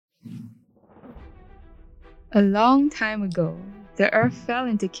A long time ago, the earth fell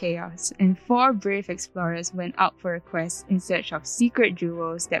into chaos, and four brave explorers went out for a quest in search of secret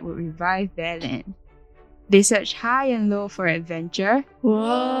jewels that would revive their land. They searched high and low for adventure,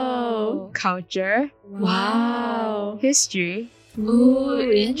 Whoa! culture, Wow! history, Ooh,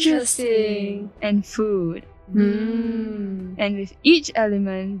 interesting! and food. Hmm. And with each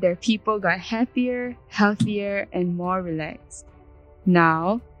element, their people got happier, healthier, and more relaxed.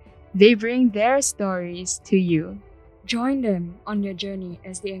 Now, they bring their stories to you. Join them on their journey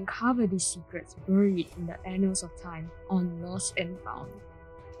as they uncover these secrets buried in the annals of time on Lost and Found.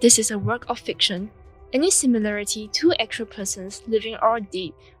 This is a work of fiction. Any similarity to actual persons living or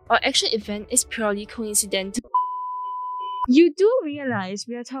dead or actual event is purely coincidental. You do realize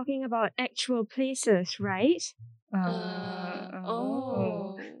we are talking about actual places, right?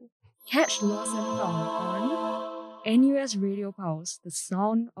 Catch Lost and Found on NUS Radio Pulse, the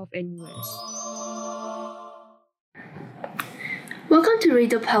sound of NUS. Welcome to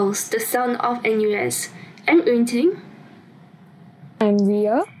Radio Pulse, the sound of NUS. I'm Yunting. I'm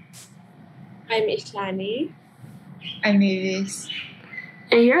Ria. I'm Ishlani. I'm Mavis.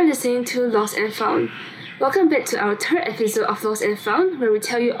 And you're listening to Lost and Found. Welcome back to our third episode of Lost and Found, where we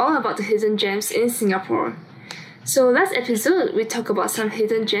tell you all about the hidden gems in Singapore. So last episode, we talked about some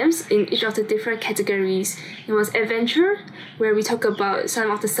hidden gems in each of the different categories. It was adventure, where we talked about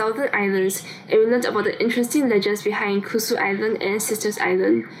some of the southern islands, and we learned about the interesting legends behind Kusu Island and Sisters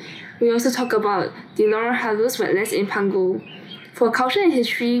Island. We also talked about the Lorong Halus wetlands in Panggul. For culture and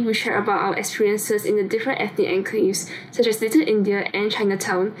history, we share about our experiences in the different ethnic enclaves, such as Little India and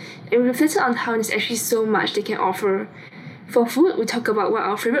Chinatown, and we reflected on how there's actually so much they can offer. For food, we talk about what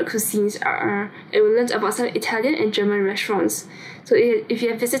our favorite cuisines are, and we learned about some Italian and German restaurants. So if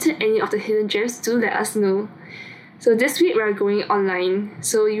you have visited any of the hidden gems, do let us know. So this week we are going online.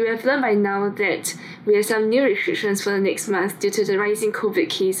 So you have learned by now that we have some new restrictions for the next month due to the rising COVID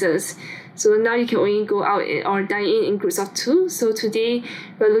cases. So now you can only go out or dine in groups of two. So today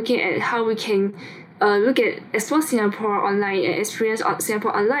we're looking at how we can explore Singapore online and experience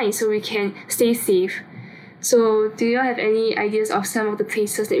Singapore online so we can stay safe. So do you all have any ideas of some of the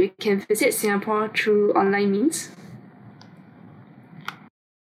places that we can visit Singapore through online means?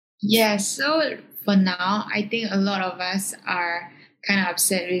 Yeah, so for now, I think a lot of us are kind of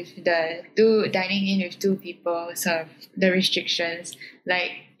upset with the dining in with two people, sort of the restrictions,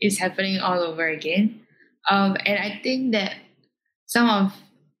 like it's happening all over again. And I think that some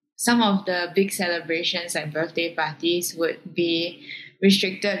of the big celebrations like birthday parties would be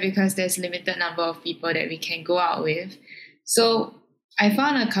restricted because there's limited number of people that we can go out with. So I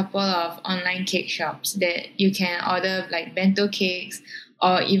found a couple of online cake shops that you can order like bento cakes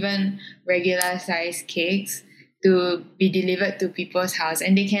or even regular size cakes to be delivered to people's house,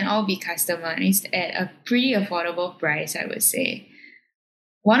 and they can all be customized at a pretty affordable price, I would say.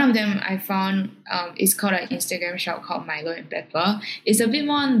 One of them I found is called an Instagram shop called Milo and Pepper. It's a bit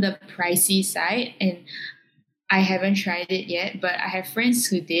more on the pricey side, and I haven't tried it yet, but I have friends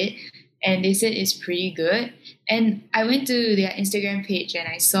who did, and they said it's pretty good. And I went to their Instagram page and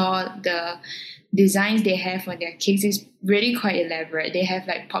I saw the designs they have on their cakes. It's really quite elaborate. They have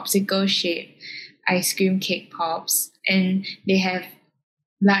like popsicle shaped ice cream cake pops, and they have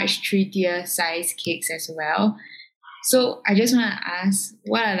large 3-tier size cakes as well. So I just want to ask,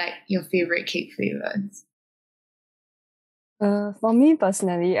 what are like your favorite cake flavors? For me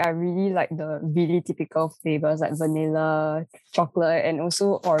personally, I really like the really typical flavors like vanilla, chocolate, and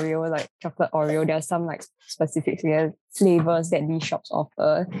also Oreo, like chocolate Oreo. There are some like specific flavors that these shops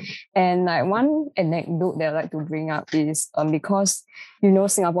offer. And like one anecdote that I like to bring up is because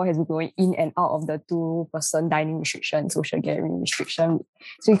Singapore has been going in and out of the 2-person dining restriction, social gathering restriction.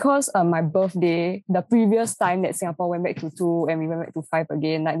 So because my birthday, the previous time that Singapore went back to 2 and we went back to 5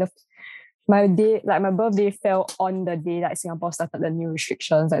 again, my birthday fell on the day that Singapore started the new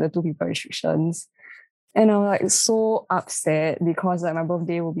restrictions, like the 2 people restrictions. And I'm like so upset because like my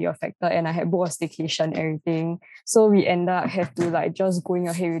birthday will be affected and I had booked a staycation, everything. So we end up have to like just going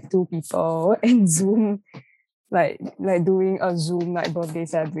ahead with 2 people and Zoom, like doing a Zoom like birthday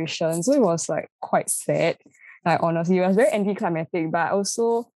celebration. So it was like quite sad. Like honestly, it was very anticlimactic, but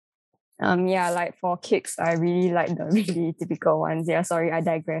also like for cakes, I really like the really typical ones. Yeah, sorry, I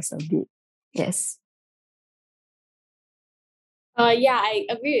digress a bit. Yes. I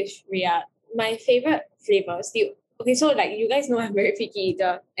agree with Ria. My favorite flavors. So like you guys know I'm very picky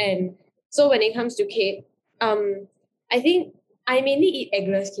eater, and so when it comes to cake, I think I mainly eat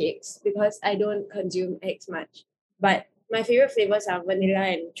eggless cakes because I don't consume eggs much. But my favorite flavors are vanilla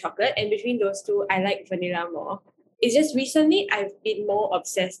and chocolate, and between those two, I like vanilla more. It's just recently I've been more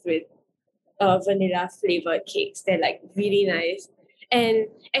obsessed with vanilla flavored cakes. They're like really nice. And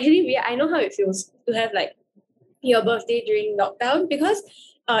actually, I know how it feels to have like your birthday during lockdown because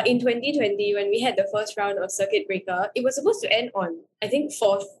in 2020 when we had the first round of circuit breaker, it was supposed to end on I think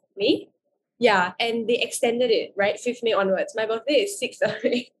 4th May. Yeah, and they extended it, right? 5th May onwards. My birthday is 6th of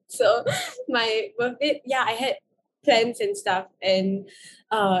May. So my birthday, yeah, I had plans and stuff. And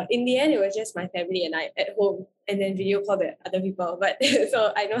in the end, it was just my family and I at home and then video call the other people. But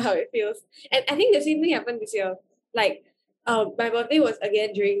so I know how it feels. And I think the same thing happened this year. Like, my birthday was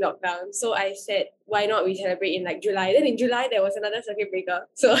again during lockdown. So I said, why not we celebrate in like July? Then in July, there was another circuit breaker.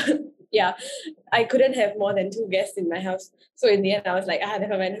 So yeah, I couldn't have more than 2 guests in my house. So in the end, I was like,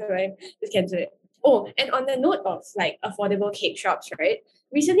 never mind, just cancel it. Oh, and on the note of like affordable cake shops, right?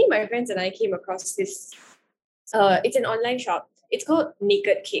 Recently, my friends and I came across this. It's an online shop. It's called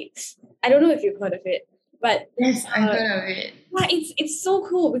Naked Cakes. I don't know if you've heard of it, but Yes, I heard of it. yeah, it's so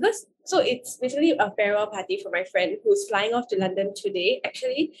cool because so it's basically a farewell party for my friend who's flying off to London today,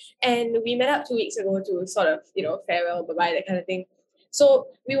 actually. And we met up 2 weeks ago to sort of, farewell, bye-bye, that kind of thing. So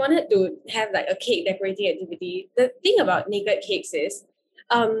we wanted to have like a cake decorating activity. The thing about Naked Cakes is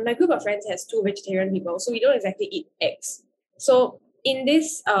my group of friends has 2 vegetarian people, so we don't exactly eat eggs. So in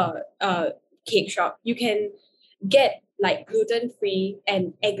this cake shop, you can get like gluten-free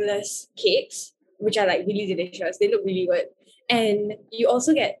and eggless cakes, which are like really delicious. They look really good. And you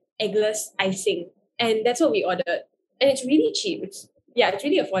also get eggless icing. And that's what we ordered. And it's really cheap. It's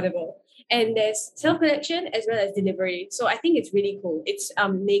really affordable. And there's self-collection as well as delivery. So I think it's really cool. It's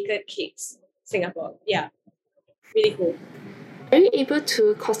Naked Cakes Singapore. Yeah. Really cool. Are you able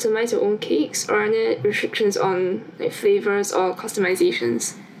to customize your own cakes or are there restrictions on like flavors or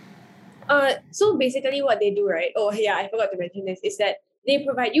customizations? So basically what they do, right? Oh yeah, I forgot to mention this, is that they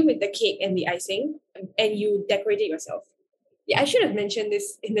provide you with the cake and the icing and you decorate it yourself. Yeah, I should have mentioned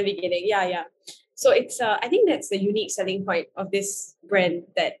this in the beginning. Yeah. So it's I think that's the unique selling point of this brand,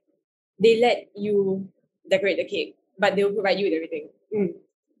 that they let you decorate the cake, but they'll provide you with everything.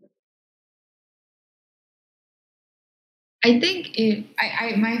 I think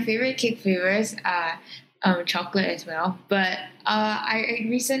my favorite cake flavors are chocolate as well. But I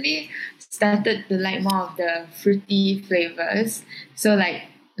recently started to like more of the fruity flavors. So like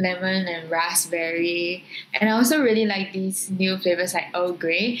lemon and raspberry. And I also really like these new flavors like Earl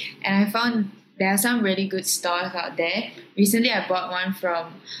Grey. And I found there are some really good stores out there. Recently I bought one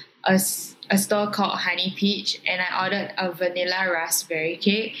from a store called Honey Peach, and I ordered a vanilla raspberry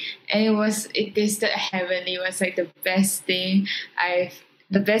cake, and it tasted heavenly. It was like the best cake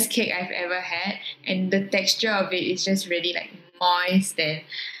I've ever had, and the texture of it is just really like moist and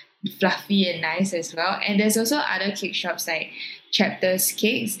fluffy and nice as well. And there's also other cake shops like Chapters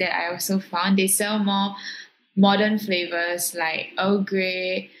Cakes that I also found. They sell more modern flavors like Earl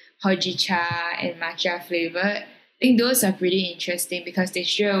Grey, hojicha, and matcha flavor. I think those are pretty interesting because they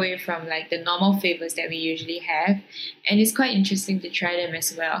stray away from like the normal flavors that we usually have, and it's quite interesting to try them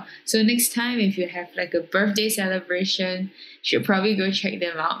as well. So next time if you have like a birthday celebration, you should probably go check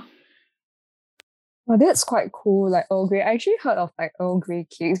them out. Oh, that's quite cool. Like Earl Grey. I actually heard of like Earl Grey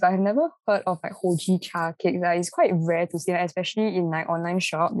cakes, but I've never heard of like hojicha cakes. Like, it's quite rare to see, especially in like online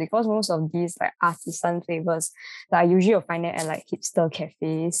shop, because most of these like artisan flavors that I usually will find it at like hipster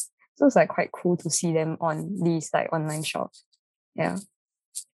cafes. So it's like quite cool to see them on these like online shops. Yeah.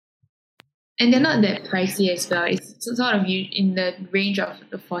 And they're not that pricey as well. It's sort of in the range of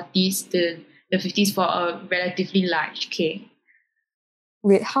the 40s to the 50s for a relatively large cake.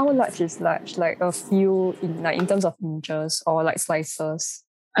 Wait, how large is large? Like a few in terms of inches or like slices?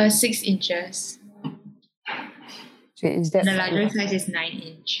 6 inches. Wait, is that The larger size is 9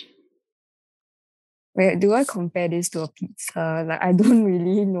 inch. Wait, do I compare this to a pizza? Like, I don't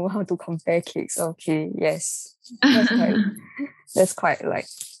really know how to compare cakes. Okay, yes.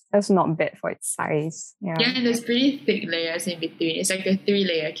 That's not bad for its size. Yeah. Yeah, and there's pretty thick layers in between. It's like a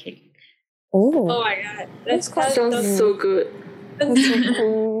 3-layer cake. Oh my god. quite Sounds so good. That's so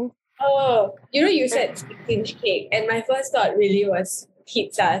cool. Oh, you said 6-inch cake, and my first thought really was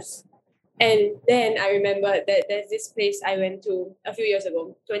pizzas. And then I remembered that there's this place I went to a few years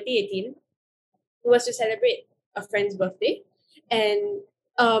ago, 2018. It was to celebrate a friend's birthday. And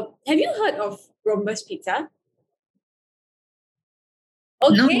have you heard of Rhombus Pizza?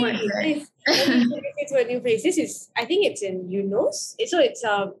 Okay, No, nice. Let me introduce you to a new place. I think it's in Eunos.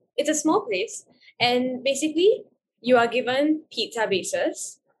 It's a small place, and basically you are given pizza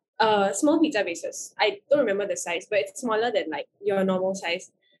bases, small pizza bases. I don't remember the size, but it's smaller than like your normal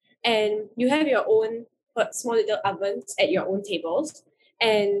size, and you have your own small little ovens at your own tables,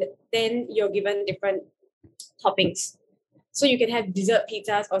 and then you're given different toppings. So you can have dessert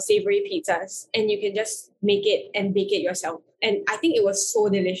pizzas or savory pizzas, and you can just make it and bake it yourself. And I think it was so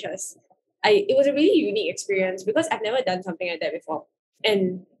delicious. It was a really unique experience because I've never done something like that before.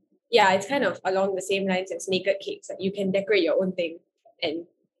 And yeah, it's kind of along the same lines as naked cakes. Like you can decorate your own thing. And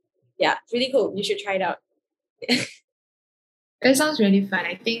yeah, it's really cool. You should try it out. That sounds really fun.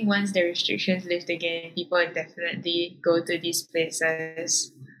 I think once the restrictions lift again, people will definitely go to these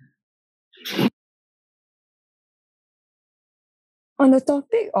places. On the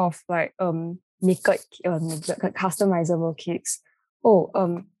topic of like naked customizable cakes,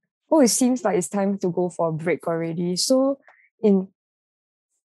 it seems like it's time to go for a break already. So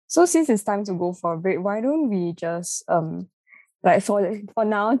since it's time to go for a break, why don't we just like for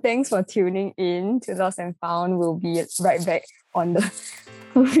now, thanks for tuning in to Lost and Found. We'll be right back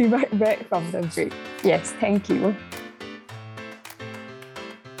we'll be right back from the break. Yes, thank you.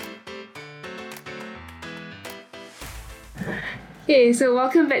 Okay, so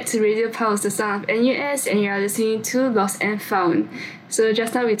welcome back to Radio Pulse, the sound of NUS, and you are listening to Lost and Found. So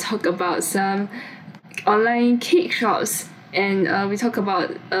just now we talked about some online cake shops, and we talked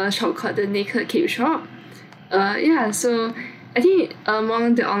about a shop called the Naked Cake Shop. So I think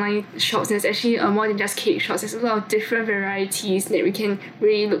among the online shops, there's actually more than just cake shops. There's a lot of different varieties that we can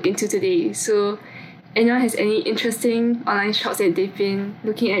really look into today. So anyone has any interesting online shops that they've been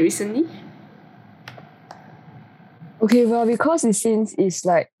looking at recently? Okay, well, because since it's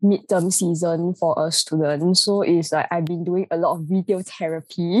like midterm season for a student, so it's like I've been doing a lot of video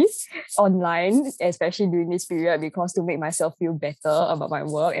therapy online, especially during this period, because to make myself feel better about my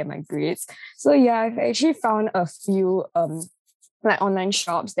work and my grades. So yeah, I've actually found a few like online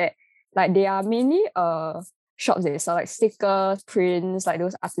shops that like they are mainly shops that sell like stickers, prints, like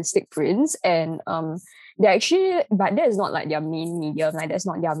those artistic prints, and they're actually, but that is not like their main medium, like that's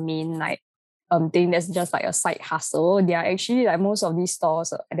not their main like thing, that's just like a side hustle. They are actually like most of these stores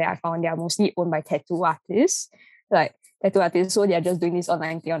that I found, they are mostly owned by tattoo artists. So they are just doing this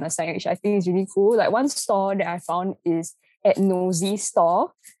online thing on the side, which I think is really cool. Like one store that I found is at Nosy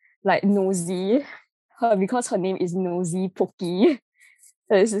Store, like Nosy, because her name is Nosy Pokey.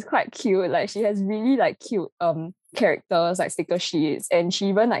 So this is quite cute. Like she has really like cute characters, like sticker sheets, and she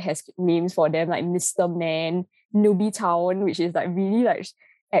even like has names for them, like Mr. Man, Newbie Town, which is like really like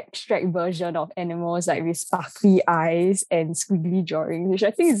abstract version of animals like with sparkly eyes and squiggly drawings, which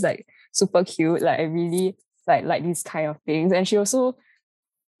I think is like super cute. Like I really like these kind of things. And she also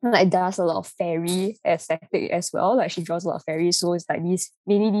like does a lot of fairy aesthetic as well. Like she draws a lot of fairies, so it's like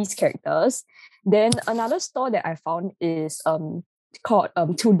mainly these characters. Then another store that I found is called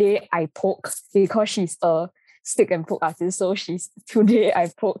Today I Poke, because she's a stick and poke artist. So she's Today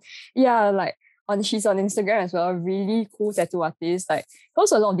I Poke. Yeah, like she's on Instagram as well, really cool tattoo artist. Like,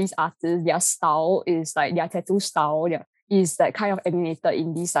 because a lot of these artists, their style is like their tattoo style is like kind of animated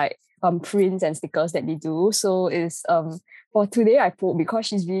in these like prints and stickers that they do. So it's for Today I Poke, because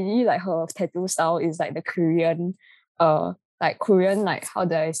she's really like, her tattoo style is like the Korean like how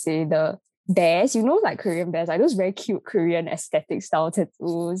do I say, the bears, like Korean bears, like those very cute Korean aesthetic style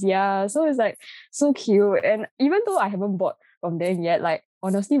tattoos. Yeah, so it's like so cute. And even though I haven't bought from them yet, like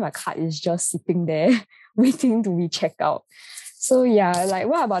honestly my card is just sitting there waiting to be checked out. So yeah, like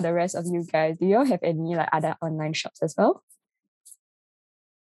what about the rest of you guys? Do you all have any like other online shops as well?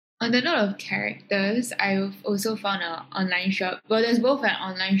 On the note of characters, I've also found an online shop. Well, there's both an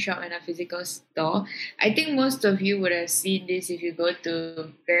online shop and a physical store. I think most of you would have seen this if you go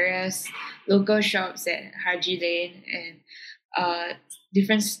to various local shops at Haji Lane and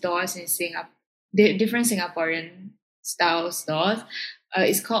different stores in Singapore, different Singaporean style stores.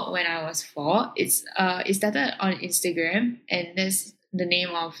 It's called When I Was Four. It started on Instagram, and that's the name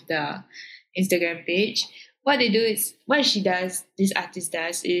of the Instagram page. What this artist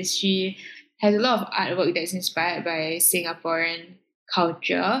does, is she has a lot of artwork that's inspired by Singaporean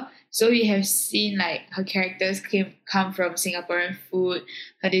culture. So we have seen like her characters come from Singaporean food,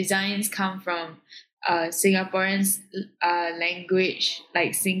 her designs come from Singaporean language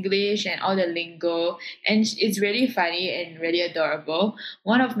like Singlish and all the lingo, and it's really funny and really adorable.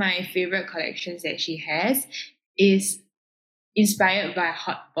 One of my favorite collections that she has is inspired by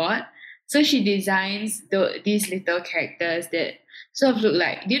Hotpot. So she designs these little characters that sort of look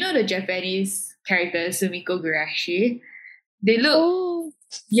like, do you know the Japanese character Sumiko Gurashi? They look,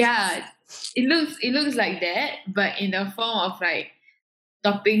 yeah, it looks like that, but in the form of like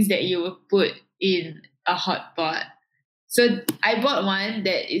toppings that you would put in a hot pot. So I bought one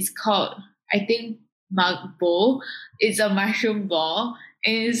that is called, I think, mug bowl. It's a mushroom ball,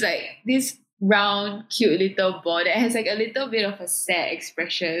 and it's like this round, cute little ball that has like a little bit of a sad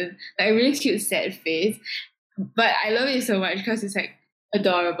expression, like a really cute sad face. but I love it so much because it's like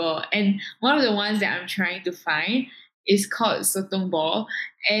adorable. And one of the ones that I'm trying to find is called Sotong Ball,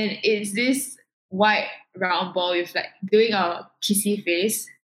 and it's this white round ball with like doing a kissy face,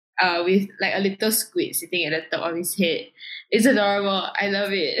 with like a little squid sitting at the top of his head. It's adorable. I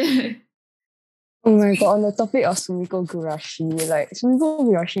love it. Oh my god, on the topic of Sumiko Gurashi, like Sumiko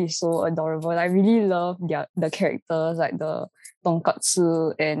Gurashi is so adorable. I really love the characters, like the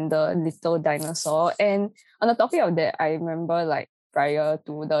Tonkatsu and the little dinosaur. And on the topic of that, I remember like prior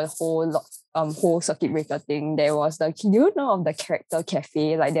to the whole circuit breaker thing, there was do you know of the character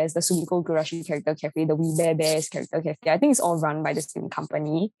cafe? Like there's the Sumiko Gurashi character cafe, the We Bear Bears character cafe. I think it's all run by the same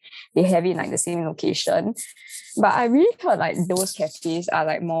company. They have it in like the same location. But I really heard like those cafes are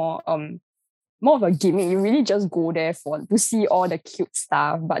like more of a gimmick. You really just go there to see all the cute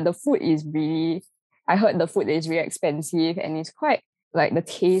stuff. But the food is really, I heard the food is really expensive and it's quite like the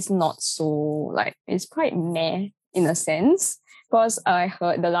taste not so like, it's quite meh in a sense. Because I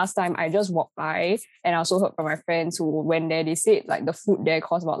heard the last time I just walked by and I also heard from my friends who went there, they said like the food there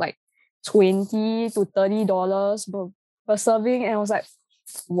cost about like $20 to $30 per serving. And I was like,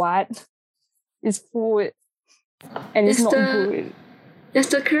 what? It's food and it's not good. There's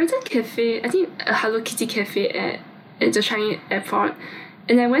the character cafe, I think a Hello Kitty cafe at the Changi airport.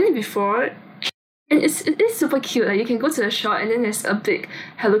 And I went in before and it's super cute. Like you can go to the shop and then there's a big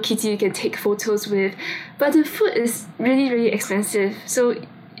Hello Kitty you can take photos with. But the food is really, really expensive. So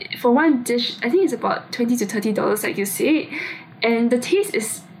for one dish, I think it's about $20 to $30 like you said. And the taste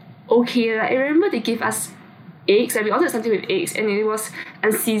is okay. Like I remember they gave us eggs, like we ordered something with eggs and it was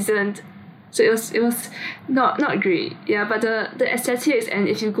unseasoned. So it was not great. Yeah, but the aesthetics, and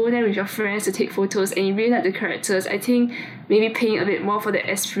if you go there with your friends to take photos and you really like the characters, I think maybe paying a bit more for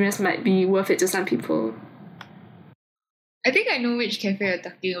the experience might be worth it to some people. I think I know which cafe you're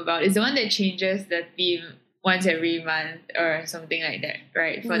talking about. It's the one that changes the theme once every month or something like that,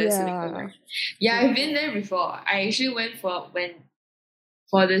 right? For the Silicon. Yeah, I've been there before. I actually went for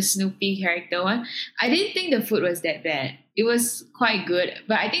the Snoopy character one. I didn't think the food was that bad. It was quite good,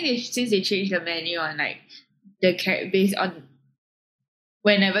 but I think since they changed the menu on like based on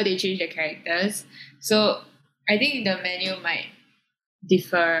whenever they change the characters, so I think the menu might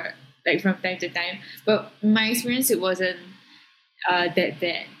differ like from time to time. But my experience, it wasn't that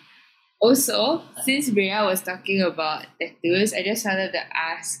bad. Also, since Rhea was talking about tattoos, I just wanted to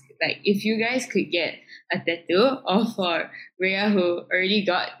ask, like, if you guys could get a tattoo, or for Rhea who already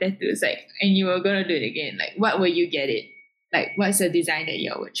got tattoos, like, and you were gonna do it again, like, what would you get it? Like, what's the design that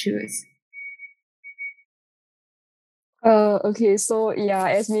you would choose? Okay, so yeah,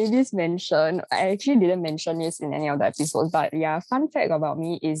 as Mavis mentioned, I actually didn't mention this in any of the episodes, but yeah, fun fact about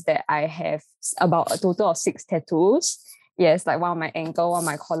me is that I have about a total of 6 tattoos. Yes, like one on my ankle, one on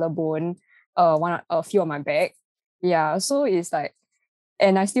my collarbone, a few on my back. Yeah, so it's like,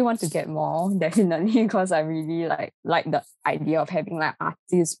 and I still want to get more, definitely, because I really like the idea of having like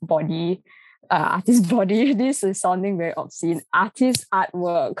artist body. This is sounding very obscene. Artist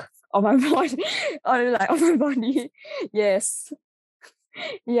artwork on my body, on my body. Yes.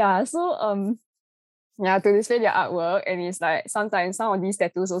 Yeah. So to display their artwork, and it's like sometimes some of these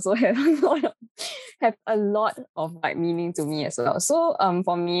tattoos also have a lot of like meaning to me as well. So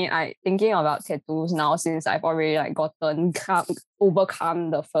for me, I thinking about tattoos now, since I've already like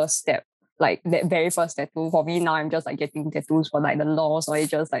overcome the first step, like that very first tattoo. For me now, I'm just like getting tattoos for like the laws, or it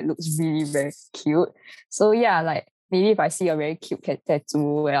just like looks really very cute. So yeah, like maybe if I see a very cute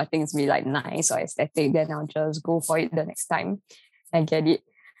tattoo and I think it's really like nice or aesthetic, then I'll just go for it the next time I get it.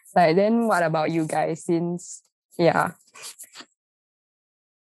 Like, then what about you guys? Since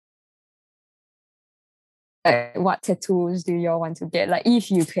what tattoos do y'all want to get? Like,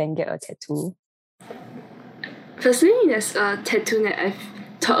 if you can get a tattoo. Personally, there's a tattoo that I've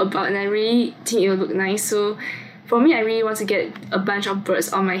thought about and I really think it will look nice. So for me, I really want to get a bunch of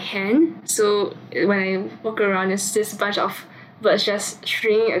birds on my hand. So when I walk around, there's this bunch of birds just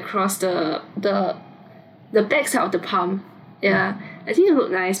stringing across the backside of the palm. Yeah, I think it will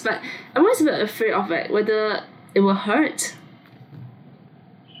look nice, but I'm always a bit afraid of like whether it will hurt.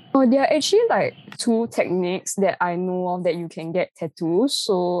 Oh, there are actually like 2 techniques that I know of that you can get tattoos.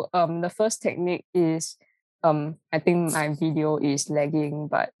 So the first technique is I think my video is lagging,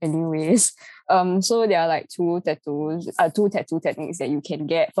 but anyways, so there are like 2 tattoo techniques that you can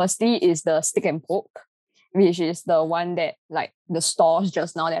get. Firstly is the stick and poke, which is the one that like the stores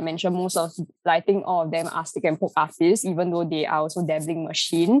just now that I mentioned, I think all of them are stick and poke artists, even though they are also dabbling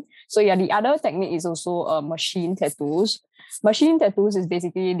machine. So yeah, the other technique is also machine tattoos. Machine tattoos is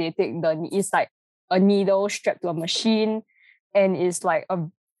basically it's like a needle strapped to a machine, and it's like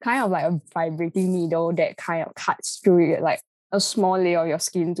kind of like a vibrating needle that kind of cuts through it, like a small layer of your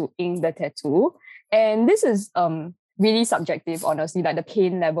skin to ink the tattoo. And this is really subjective, honestly, like the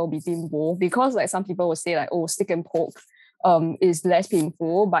pain level between both, because like some people will say like, oh, stick and poke is less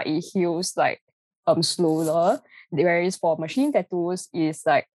painful, but it heals like slower. Whereas for machine tattoos is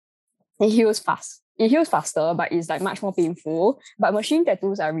like it heals fast. It heals faster, but it's like much more painful. But machine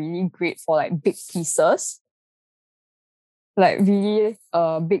tattoos are really great for like big pieces. Like really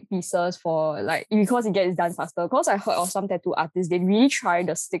big pieces for like because it gets done faster. Because I heard of some tattoo artists, they really try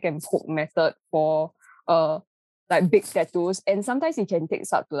the stick and poke method for like big tattoos, and sometimes it can take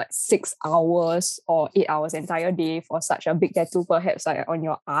up to like 6 hours or 8 hours, entire day for such a big tattoo, perhaps like on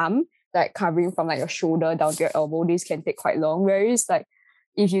your arm, like covering from like your shoulder down to your elbow. This can take quite long. Whereas like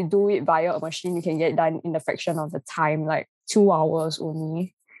if you do it via a machine, you can get done in a fraction of the time, like 2 hours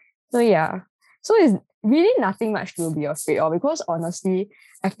only. So yeah. So it's really nothing much to be afraid of, because honestly,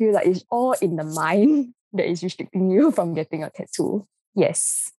 I feel like it's all in the mind that is restricting you from getting a tattoo.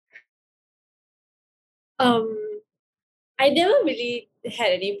 Yes. I never really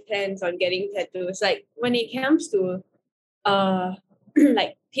had any plans on getting tattoos. Like when it comes to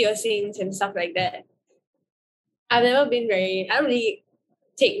like piercings and stuff like that, I don't really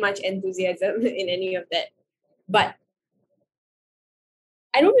take much enthusiasm in any of that. But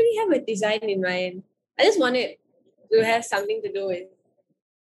I don't really have a design in mind. I just wanted to have something to do with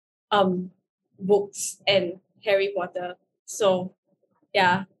books and Harry Potter. So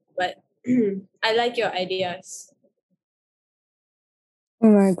yeah, but I like your ideas. Oh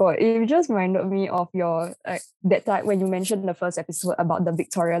my god, it just reminded me of your like that time when you mentioned the first episode about the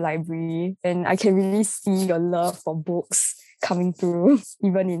Victoria Library, and I can really see your love for books coming through,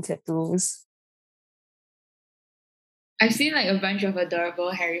 even in tattoos. I've seen like a bunch of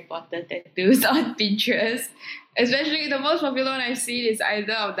adorable Harry Potter tattoos on Pinterest. Especially the most popular one I've seen is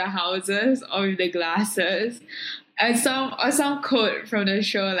either of the houses or with the glasses. And some quote from the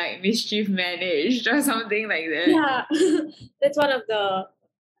show like mischief managed or something like that. Yeah, that's one of the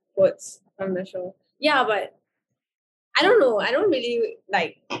quotes from the show. Yeah, but I don't know. I don't really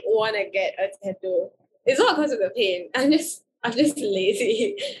like want to get a tattoo. It's not because of the pain. I'm just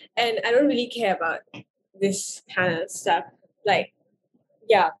lazy, and I don't really care about this kind of stuff. Like,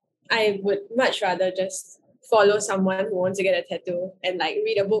 yeah, I would much rather just follow someone who wants to get a tattoo and like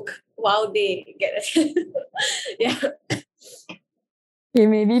read a book while they get a tattoo. Yeah. Okay,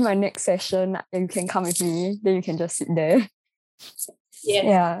 maybe my next session you can come with me, then you can just sit there. Yeah.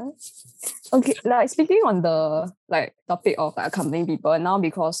 Yeah. Okay, like speaking on the like topic of like accompanying people, now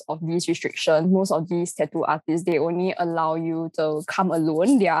because of these restrictions, most of these tattoo artists, they only allow you to come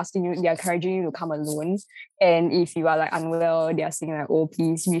alone. They're encouraging you to come alone. And if you are like unwell, they are saying like, oh,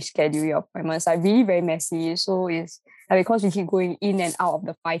 please reschedule your appointments. Like really very messy. So it's like because we keep going in and out of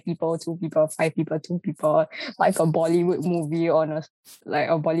the 5 people, 2 people, 5 people, 2 people, like a Bollywood movie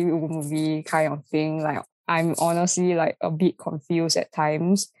kind of thing. Like I'm honestly like a bit confused at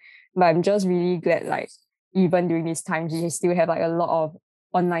times. But I'm just really glad, like, even during these times, we still have like a lot of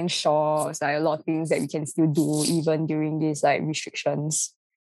online shops, like a lot of things that we can still do even during these like restrictions.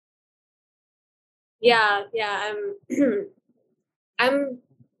 Yeah, I'm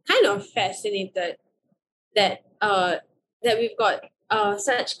kind of fascinated that that we've got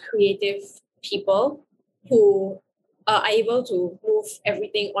such creative people who are able to move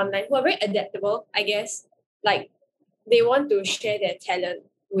everything online, who are very adaptable, I guess. Like they want to share their talent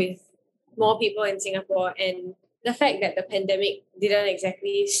with more people in Singapore, and the fact that the pandemic didn't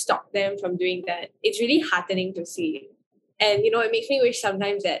exactly stop them from doing that, it's really heartening to see. And you know, it makes me wish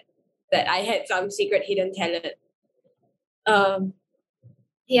sometimes that I had some secret hidden talent. Um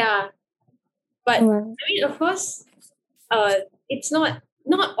yeah. But I mean, of course, it's not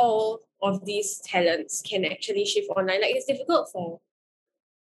all of these talents can actually shift online. Like it's difficult for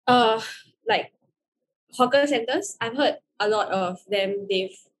like hawker centers. I've heard a lot of them,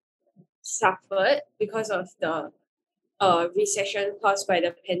 they've suffered because of the recession caused by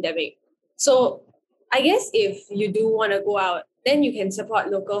the pandemic. So I guess if you do want to go out, then you can support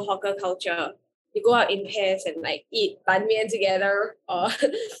local hawker culture. You go out in pairs and like eat ban mian together, or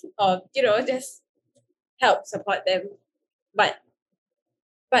or you know, just help support them. But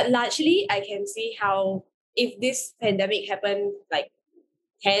largely I can see how if this pandemic happened like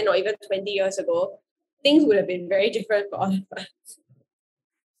 10 or even 20 years ago, things would have been very different for all of us.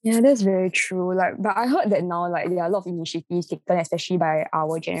 Yeah, that's very true. Like, but I heard that now, like, there are a lot of initiatives taken, especially by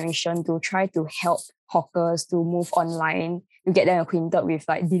our generation, to try to help hawkers to move online, to get them acquainted with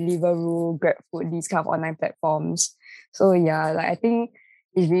like Deliveroo, GrabFood, these kind of online platforms. So yeah, like I think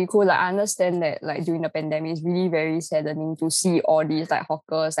it's really cool. Like I understand that like during the pandemic, it's really very saddening to see all these like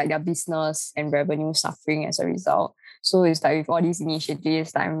hawkers, like their business and revenue suffering as a result. So it's like with all these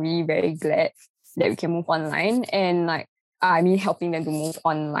initiatives, like, I'm really very glad that we can move online and like helping them to move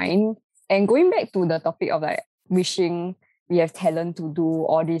online. And going back to the topic of like wishing we have talent to do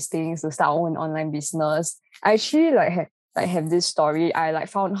all these things to start our own online business. I actually have this story. I like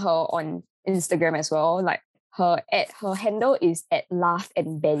found her on Instagram as well. Like her handle is at Laugh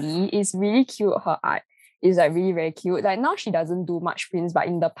and Belly. It's really cute. Her art is like really very cute. Like now she doesn't do much prints, but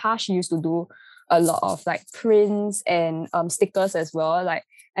in the past she used to do a lot of like prints and stickers as well. Like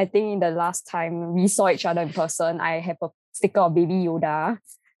I think in the last time we saw each other in person, I have a sticker of Baby Yoda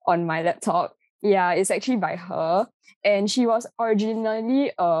on my laptop. Yeah, it's actually by her. And she was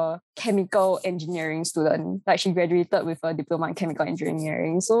originally a chemical engineering student. Like she graduated with a diploma in chemical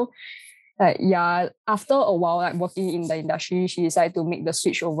engineering. So like yeah, after a while like working in the industry, she decided to make the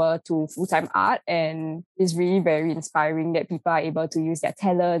switch over to full-time art, and it's really very inspiring that people are able to use their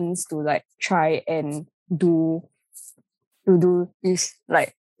talents to like try and do this,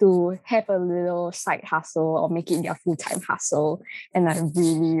 like to have a little side hustle or make it their full-time hustle. And I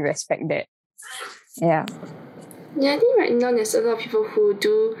really respect that. Yeah. Yeah, I think right now there's a lot of people who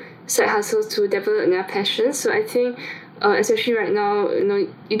do side hustles to develop their passions. So I think, especially right now,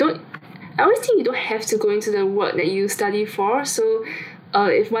 I always think you don't have to go into the work that you study for. So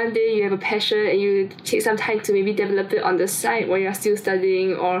if one day you have a passion and you take some time to maybe develop it on the side while you're still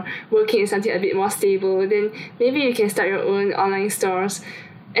studying or working in something a bit more stable, then maybe you can start your own online stores.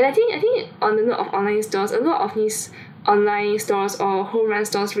 And I think on the note of online stores, a lot of these online stores or home run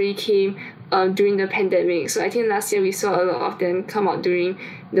stores really came during the pandemic. So I think last year we saw a lot of them come out during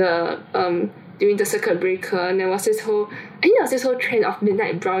the circuit breaker, and there was this whole trend of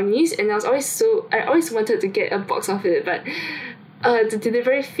midnight brownies, and I always wanted to get a box of it, but the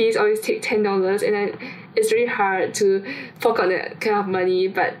delivery fees always take $10, and it's really hard to fork out that kind of money.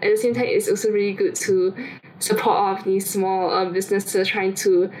 But at the same time, it's also really good to support all of these small businesses trying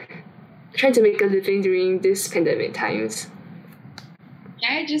to make a living during these pandemic times.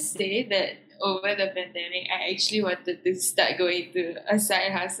 Can I just say that over the pandemic, I actually wanted to start going to a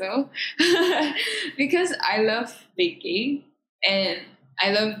side hustle because I love baking, and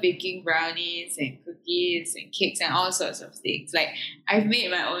I love baking brownies and cookies and cakes and all sorts of things. Like I've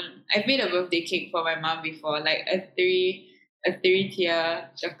made a birthday cake for my mom before, like a three-tier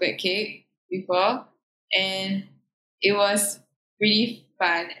chocolate cake before, and it was really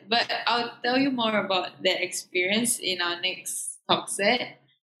fun. But I'll tell you more about that experience in our next talk set.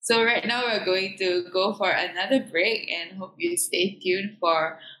 So right now we're going to go for another break, and hope you stay tuned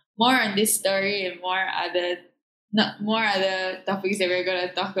for more on this story and more other topics that we're going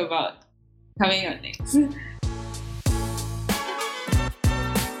to talk about coming up next.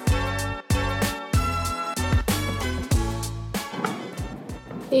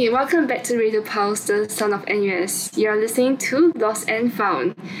 Hey, welcome back to Radio Pulse, the sound of NUS. You're listening to Lost and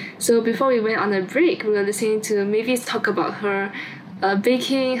Found. So before we went on a break, we were listening to Mavis talk about her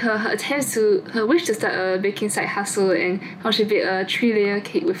baking, her wish to start a baking side hustle, and how she baked a 3-layer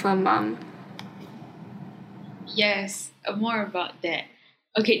cake with her mom. Yes, more about that.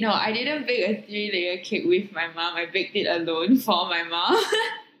 Okay, no, I didn't bake a 3-layer cake with my mom. I baked it alone for my mom.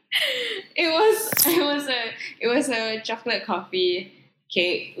 It was a chocolate coffee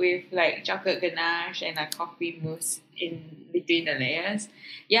cake with like chocolate ganache and a coffee mousse in between the layers.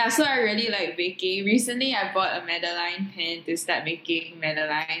 Yeah, so I really like baking. Recently, I bought a Madeleine pen to start making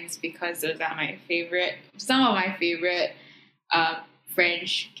Madeleines because those are some of my favorite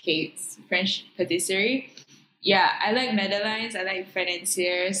French cakes, French patisserie. Yeah, I like Madeleines, I like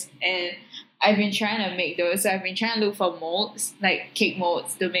financiers, and I've been trying to make those. So I've been trying to look for molds, like cake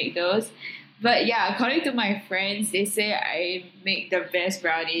molds to make those. But yeah, according to my friends, they say I make the best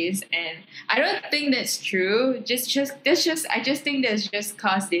brownies, and I don't think that's true. I just think that's just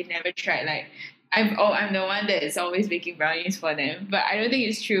cause they've never tried. Like I'm the one that is always making brownies for them, but I don't think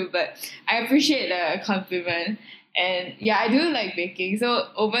it's true. But I appreciate the compliment, and yeah, I do like baking. So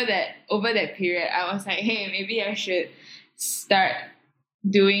over that period, I was like, hey, maybe I should start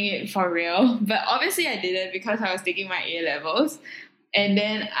doing it for real. But obviously, I didn't because I was taking my A levels, and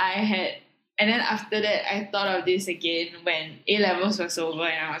then after that, I thought of this again when A levels was over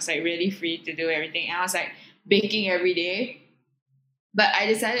and I was like really free to do everything. And I was like baking every day. But I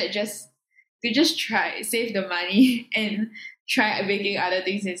decided to just try, save the money and try baking other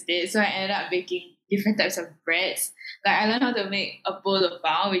things instead. So I ended up baking different types of breads. Like I learned how to make a bowl of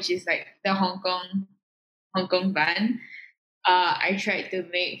bao, which is like the Hong Kong bun. I tried to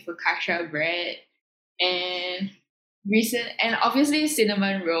make focaccia bread, and and obviously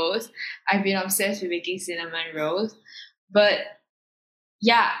cinnamon rolls. I've been obsessed with making cinnamon rolls. But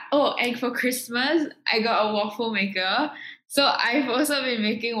yeah, oh, and for Christmas, I got a waffle maker. So I've also been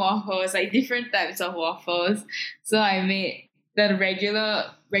making waffles, like different types of waffles. So I made the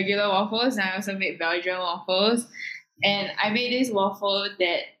regular waffles, and I also made Belgian waffles. And I made this waffle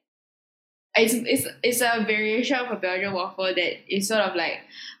that it's a variation of a Belgian waffle that is sort of like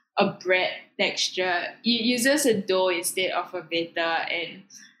a bread texture. It uses a dough instead of a batter, and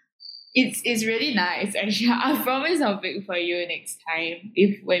it's really nice. Actually, I promise I'll bake for you next time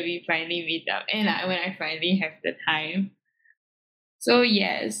when we finally meet up and when I finally have the time. So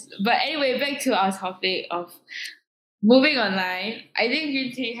yes, but anyway, back to our topic of moving online. I think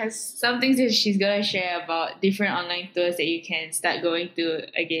Yunting has some things that she's gonna share about different online tours that you can start going to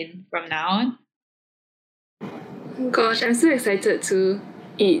again from now on. Gosh, I'm so excited to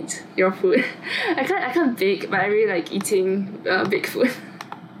eat your food. I can't bake, but I really like eating baked food.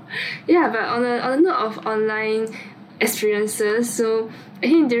 Yeah, but on a note of online experiences, so I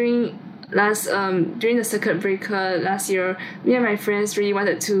think during the circuit breaker last year, me and my friends really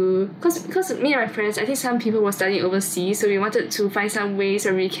wanted to, because me and my friends, I think some people were studying overseas, so we wanted to find some ways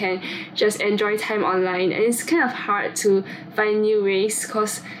where we can just enjoy time online. And it's kind of hard to find new ways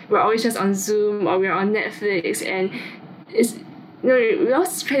because we're always just on Zoom or we're on Netflix, and it's we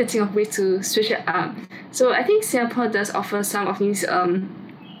always try to think of ways to switch it up. So I think Singapore does offer some of these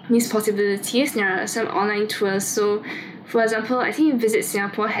possibilities. There are some online tours. So for example, I think Visit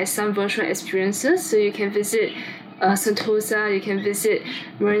Singapore has some virtual experiences. So you can visit Sentosa, you can visit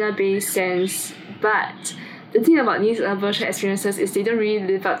Marina Bay Sands. But the thing about these virtual experiences is they don't really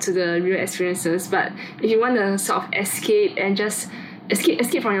live up to the real experiences. But if you want to sort of escape and just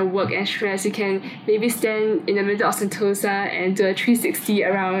escape from your work and stress, you can maybe stand in the middle of Sentosa and do a 360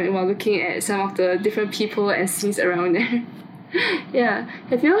 around while looking at some of the different people and scenes around there. Yeah.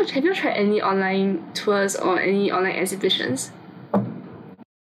 Have you tried any online tours or any online exhibitions?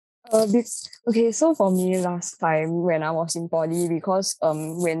 Okay, so for me last time when I was in poly, because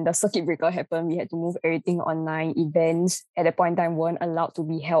when the circuit breaker happened, we had to move everything online. Events at that point in time weren't allowed to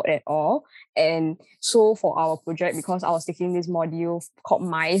be held at all. And so for our project, because I was taking this module called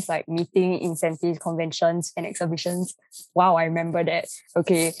MICE, like meeting, incentives, conventions, and exhibitions. Wow, I remember that.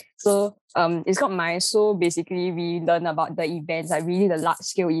 Okay, so it's called MICE. So basically we learn about the events, like really the large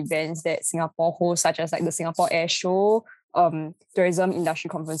scale events that Singapore hosts, such as like the Singapore Air Show, tourism industry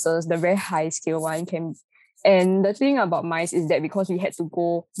conferences, the very high scale one can. And the thing about MICE is that because we had to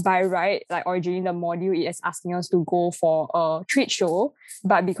go by right, like originally the module is asking us to go for a trade show,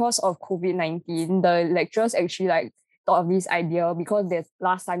 but because of COVID-19, the lecturers actually like thought of this idea because the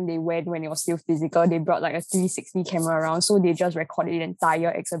last time they went when it was still physical, they brought like a 360 camera around, so they just recorded the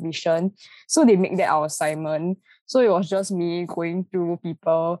entire exhibition. So they make that our assignment. So it was just me going through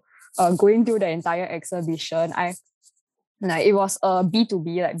the entire exhibition. Like it was a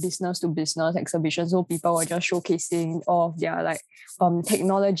B2B, like business to business exhibition. So people were just showcasing all of their like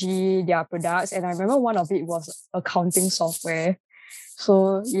technology, their products. And I remember one of it was accounting software.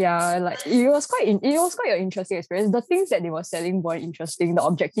 So yeah, like it was quite an interesting experience. The things that they were selling weren't interesting. The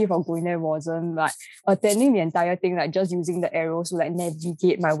objective of going there wasn't like attending the entire thing, like just using the arrows to like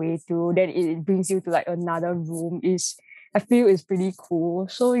navigate my way through. Then it brings you to like another room. I feel it's pretty cool.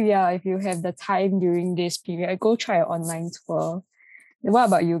 So yeah, if you have the time during this period, go try an online tour. What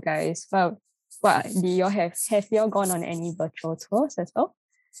about you guys? What do you have you all gone on any virtual tours as well?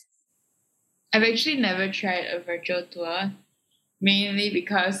 I've actually never tried a virtual tour, mainly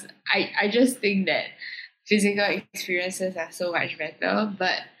because I just think that physical experiences are so much better.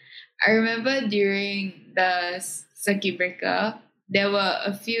 But I remember during the circuit breaker, there were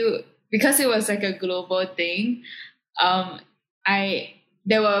a few, because it was like a global thing.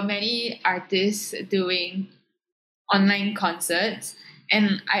 There were many artists doing online concerts,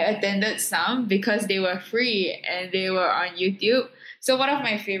 and I attended some because they were free and they were on YouTube. So one of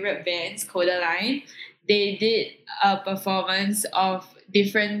my favorite bands, Codaline, they did a performance of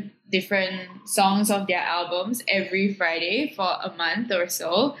different songs of their albums every Friday for a month or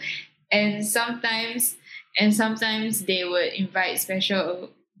so, and sometimes they would invite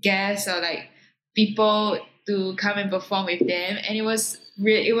special guests or like people to come and perform with them, and it was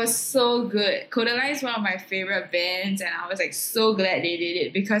so good. Codaline is one of my favorite bands, and I was like so glad they did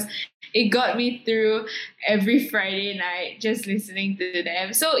it because it got me through every Friday night just listening to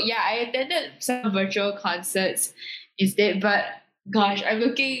them. So yeah, I attended some virtual concerts instead, but gosh,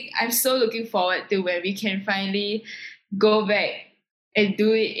 I'm so looking forward to when we can finally go back and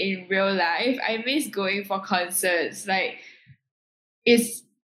do it in real life. I miss going for concerts. Like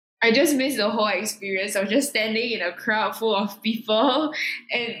I just miss the whole experience of just standing in a crowd full of people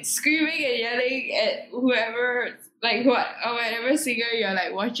and screaming and yelling at whoever, like whatever singer you're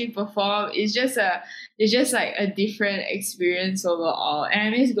like watching perform. It's just like a different experience overall. And I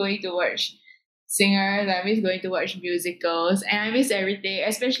miss going to watch singers. I miss going to watch musicals, and I miss everything.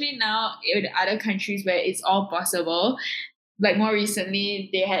 Especially now in other countries where it's all possible. Like more recently,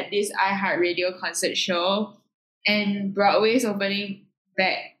 they had this iHeartRadio concert show, and Broadway is opening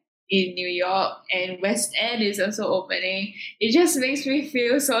back in New York, and West End is also opening. It just makes me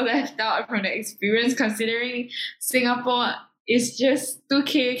feel so left out from the experience, considering Singapore is just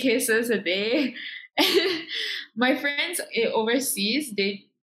 2K cases a day. My friends overseas,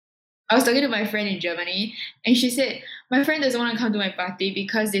 I was talking to my friend in Germany, and she said, my friend doesn't want to come to my party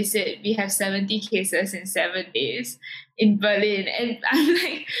because they said we have 70 cases in 7 days in Berlin. And I'm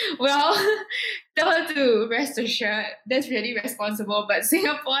like, well, tell her to rest assured, that's really responsible. But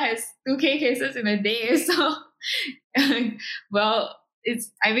Singapore has 2K cases in a day. So, well,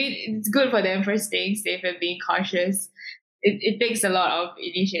 it's good for them for staying safe and being cautious. It takes a lot of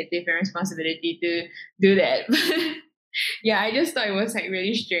initiative and responsibility to do that. Yeah, I just thought it was like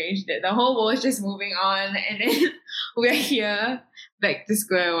really strange that the whole world is just moving on, and then we're here back to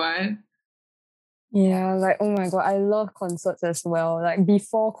square one. Yeah, like, oh my God, I love concerts as well. Like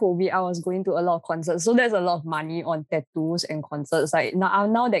before COVID, I was going to a lot of concerts. So there's a lot of money on tattoos and concerts. Like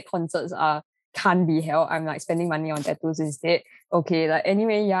now that concerts can't be held, I'm like spending money on tattoos instead. Okay, like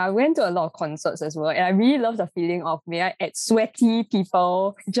anyway, yeah, I went to a lot of concerts as well. And I really love the feeling of at sweaty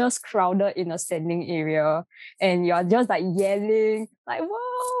people just crowded in a standing area. And you're just like yelling, like,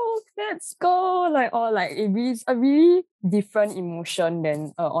 whoa, let's go. Like, or like it is a really different emotion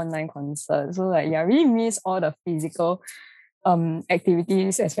than an online concert. So like, yeah, I really miss all the physical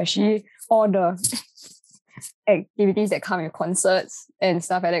activities, especially all the activities that come with concerts and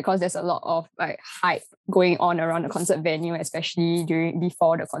stuff like that, because there's a lot of like hype going on around the concert venue, especially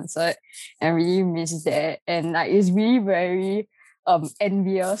before the concert. And I really miss that. And like it's really very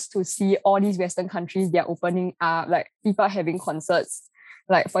envious to see all these Western countries, they're opening up, like people having concerts.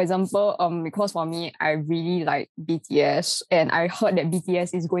 Like for example, because for me, I really like BTS, and I heard that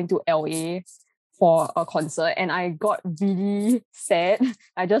BTS is going to LA for a concert, and I got really sad.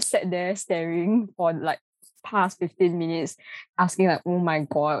 I just sat there staring for like past 15 minutes, asking like, oh my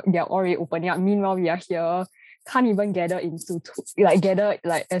God, they're already opening up. Meanwhile, we are here, can't even gather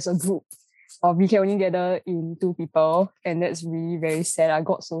like as a group, or we can only gather in 2 people, and that's really very sad. I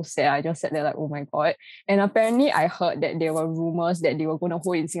got so sad. I just sat there like, oh my God. And apparently I heard that there were rumors that they were going to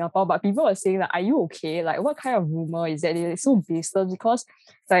hold in Singapore, but people were saying like, are you okay? Like, what kind of rumor is that? It's so baseless, because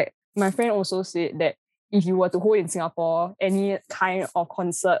like my friend also said that if you were to hold in Singapore any kind of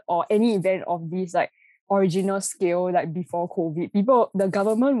concert or any event of this like original scale, like before COVID, the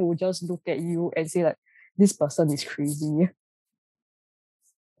government will just look at you and say like, this person is crazy.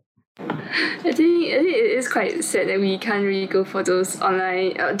 I think it is quite sad that we can't really go for those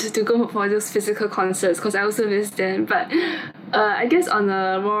online, to go for those physical concerts, because I also miss them. But I guess on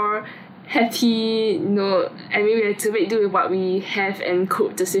a more happy note, I mean, we have to make do with what we have and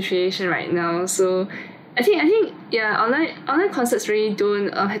cope the situation right now. So I think yeah, online concerts really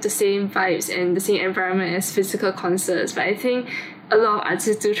don't have the same vibes and the same environment as physical concerts. But I think a lot of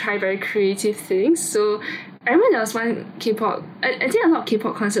artists do try very creative things. So I remember there was one K-pop. I think a lot of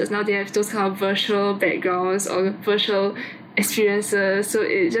K-pop concerts now, they have those kind of virtual backgrounds or virtual experiences. So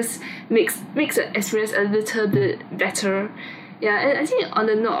it just makes the experience a little bit better. Yeah, and I think on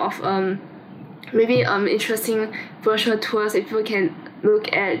the note of maybe interesting virtual tours that people can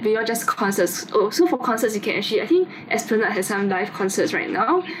look at beyond just concerts. Oh, so for concerts, you can actually, I think Esplanade has some live concerts right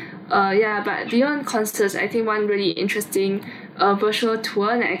now. Yeah, but beyond concerts, I think one really interesting virtual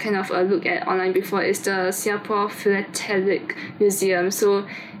tour that I kind of looked at online before is the Singapore Philatelic Museum. So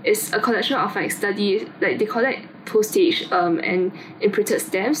it's a collection of like studies, like they collect postage and imprinted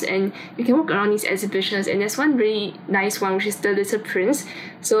stamps, and you can walk around these exhibitions, and there's one really nice one which is The Little Prince.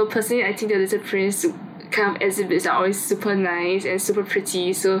 So personally, I think The Little Prince kind of exhibits are always super nice and super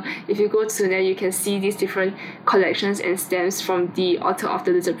pretty. So if you go to there, you can see these different collections and stamps from the author of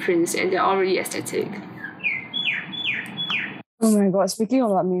The Little Prince, and they're all really aesthetic. Oh my God, speaking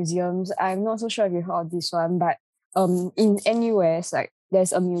about museums, I'm not so sure if you heard of this one, but in NUS, like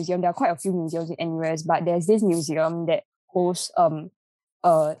there's a museum, there are quite a few museums in NUS, but there's this museum that hosts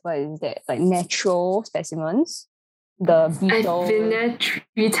what is that, like natural specimens, the beetle. I've been there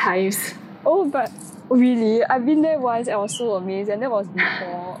 3 times. Oh, but really, I've been there once. I was so amazed, and that was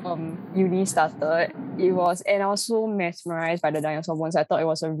before uni started. And I was so mesmerized by the dinosaur bones. I thought it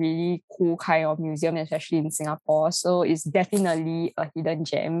was a really cool kind of museum, especially in Singapore. So it's definitely a hidden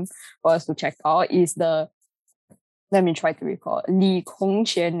gem for us to check out. Is the Let me try to recall, Li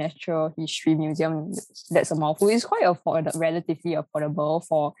Kongqian Natural History Museum. That's a mouthful. It's quite relatively affordable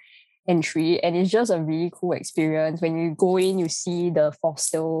for entry, and it's just a really cool experience. When you go in, you see the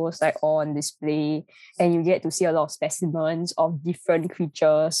fossils like all on display, and you get to see a lot of specimens of different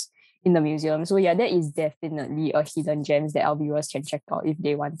creatures in the museum. So yeah, that is definitely a hidden gems that our viewers can check out if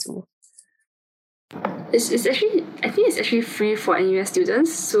they want to. It's actually, I think it's actually free for NUS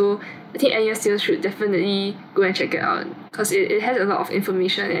students, so I think NUS students should definitely go and check it out because it has a lot of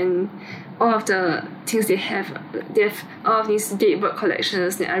information and all of the things they have all of these date bird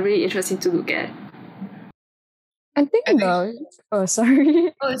collections that are really interesting to look at. I think sorry. Oh,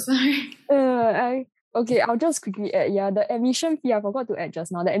 sorry. I'll just quickly add, the admission fee, I forgot to add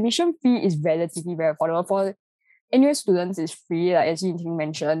just now. The admission fee is relatively very affordable. For NUS students, it's free, like as you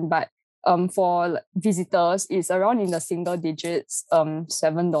mentioned, but for visitors, it's around in the single digits,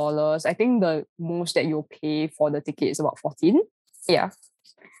 $7. I think the most that you'll pay for the ticket is about 14. Yeah.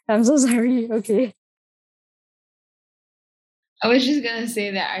 I'm so sorry. Okay. I was just gonna say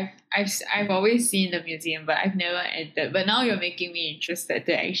that I've always seen the museum, but I've never entered. But now you're making me interested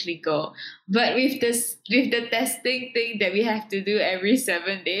to actually go. But with the testing thing that we have to do every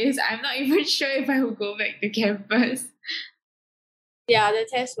 7 days, I'm not even sure if I will go back to campus. Yeah, the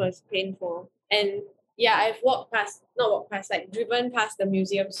test was painful. And yeah, I've driven past the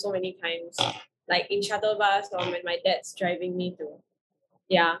museum so many times, like in shuttle bus or when my dad's driving me to.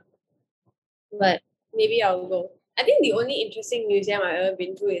 Yeah. But maybe I'll go. I think the only interesting museum I've ever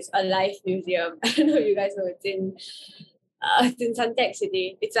been to is a life museum. I don't know if you guys know, it's in Suntec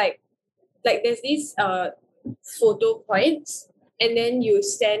City. It's like there's these photo points, and then you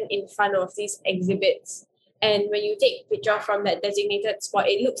stand in front of these exhibits, and when you take a picture from that designated spot,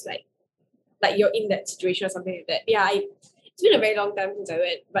 it looks like you're in that situation or something like that. Yeah, it's been a very long time since I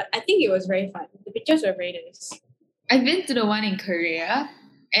went, but I think it was very fun. The pictures were very nice. I've been to the one in Korea,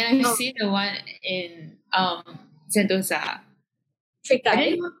 and I've seen the one in Sentosa.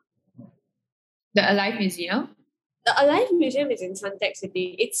 Trikai. The Alive Museum? The Alive Museum is in Suntec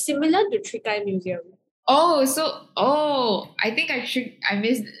City. It's similar to Trikai Museum. I think I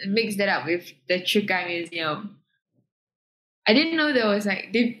mixed that up with the Trikai Museum. I didn't know there was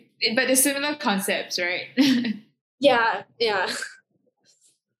but they're similar concepts, right? Yeah.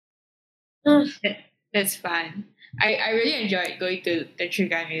 That's fun. I really enjoyed going to the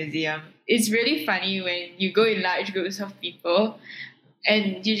Trikai Museum. It's really funny when you go in large groups of people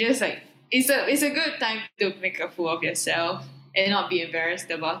and you just it's a good time to make a fool of yourself and not be embarrassed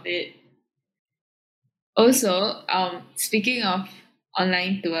about it. Also, speaking of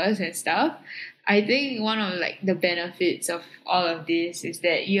online tours and stuff, I think one of the benefits of all of this is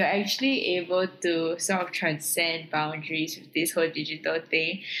that you're actually able to sort of transcend boundaries with this whole digital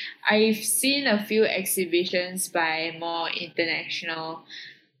thing. I've seen a few exhibitions by more international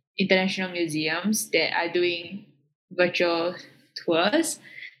museums that are doing virtual tours.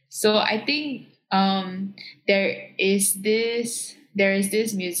 So I think there is this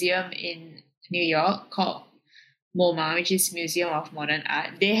museum in New York called MoMA, which is Museum of Modern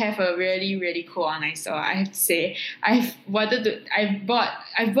Art. They have a really, really cool online store. I have to say, I bought an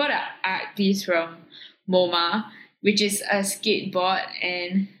art piece from MoMA, which is a skateboard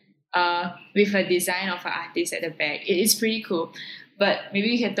and with a design of an artist at the back. It is pretty cool, but maybe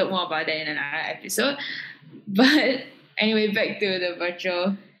we can talk more about that in another episode. But anyway, back to the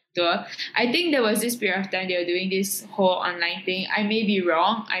virtual tour. I think there was this period of time they were doing this whole online thing. I may be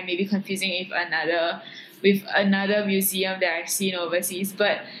wrong. I may be confusing it with another museum that I've seen overseas.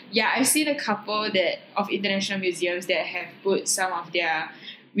 But yeah, I've seen a couple of international museums that have put some of their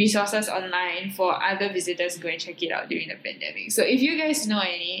resources online for other visitors to go and check it out during the pandemic. So if you guys know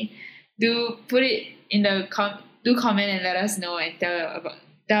any, do put it in the do comment and let us know and tell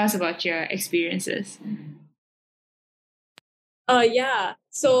us about your experiences. Yeah.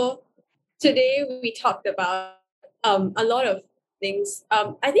 So today we talked about a lot of things.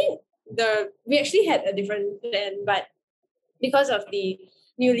 I think we actually had a different plan, but because of the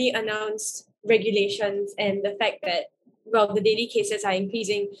newly announced regulations and the fact that the daily cases are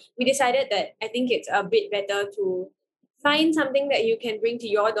increasing, we decided that I think it's a bit better to find something that you can bring to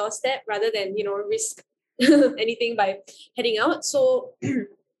your doorstep rather than risk anything by heading out. So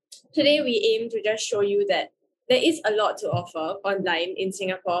today we aim to just show you that there is a lot to offer online in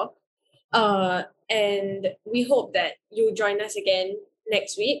Singapore. And we hope that you join us again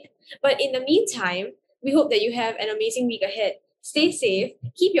next week. But in the meantime, we hope that you have an amazing week ahead. Stay safe,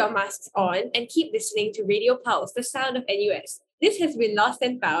 keep your masks on, and keep listening to Radio Pulse, the sound of NUS. This has been Lost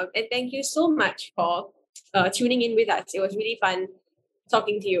and Found, and thank you so much for tuning in with us. It was really fun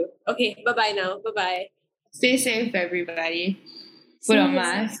talking to you. Okay, bye-bye now. Bye-bye. Stay safe, everybody. Put on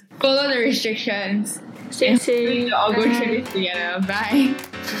mask. Follow the restrictions. Stay safe. We all go through this together.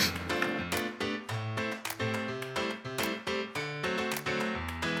 Bye.